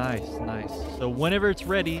more. Nice, nice. So whenever it's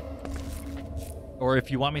ready, or if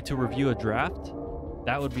you want me to review a draft,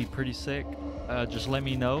 that would be pretty sick. Just let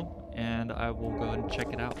me know, and I will go ahead and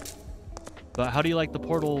check it out. But how do you like the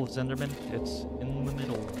portal, Zenderman? It's in the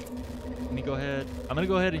middle. Let me go ahead. I'm gonna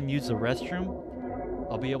go ahead and use the restroom.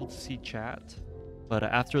 I'll be able to see chat, but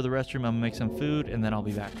after the restroom, I'm gonna make some food, and then I'll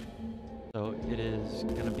be back. So it is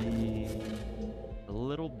gonna be a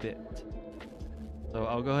little bit. So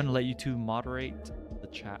I'll go ahead and let you two moderate the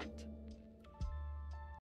chat.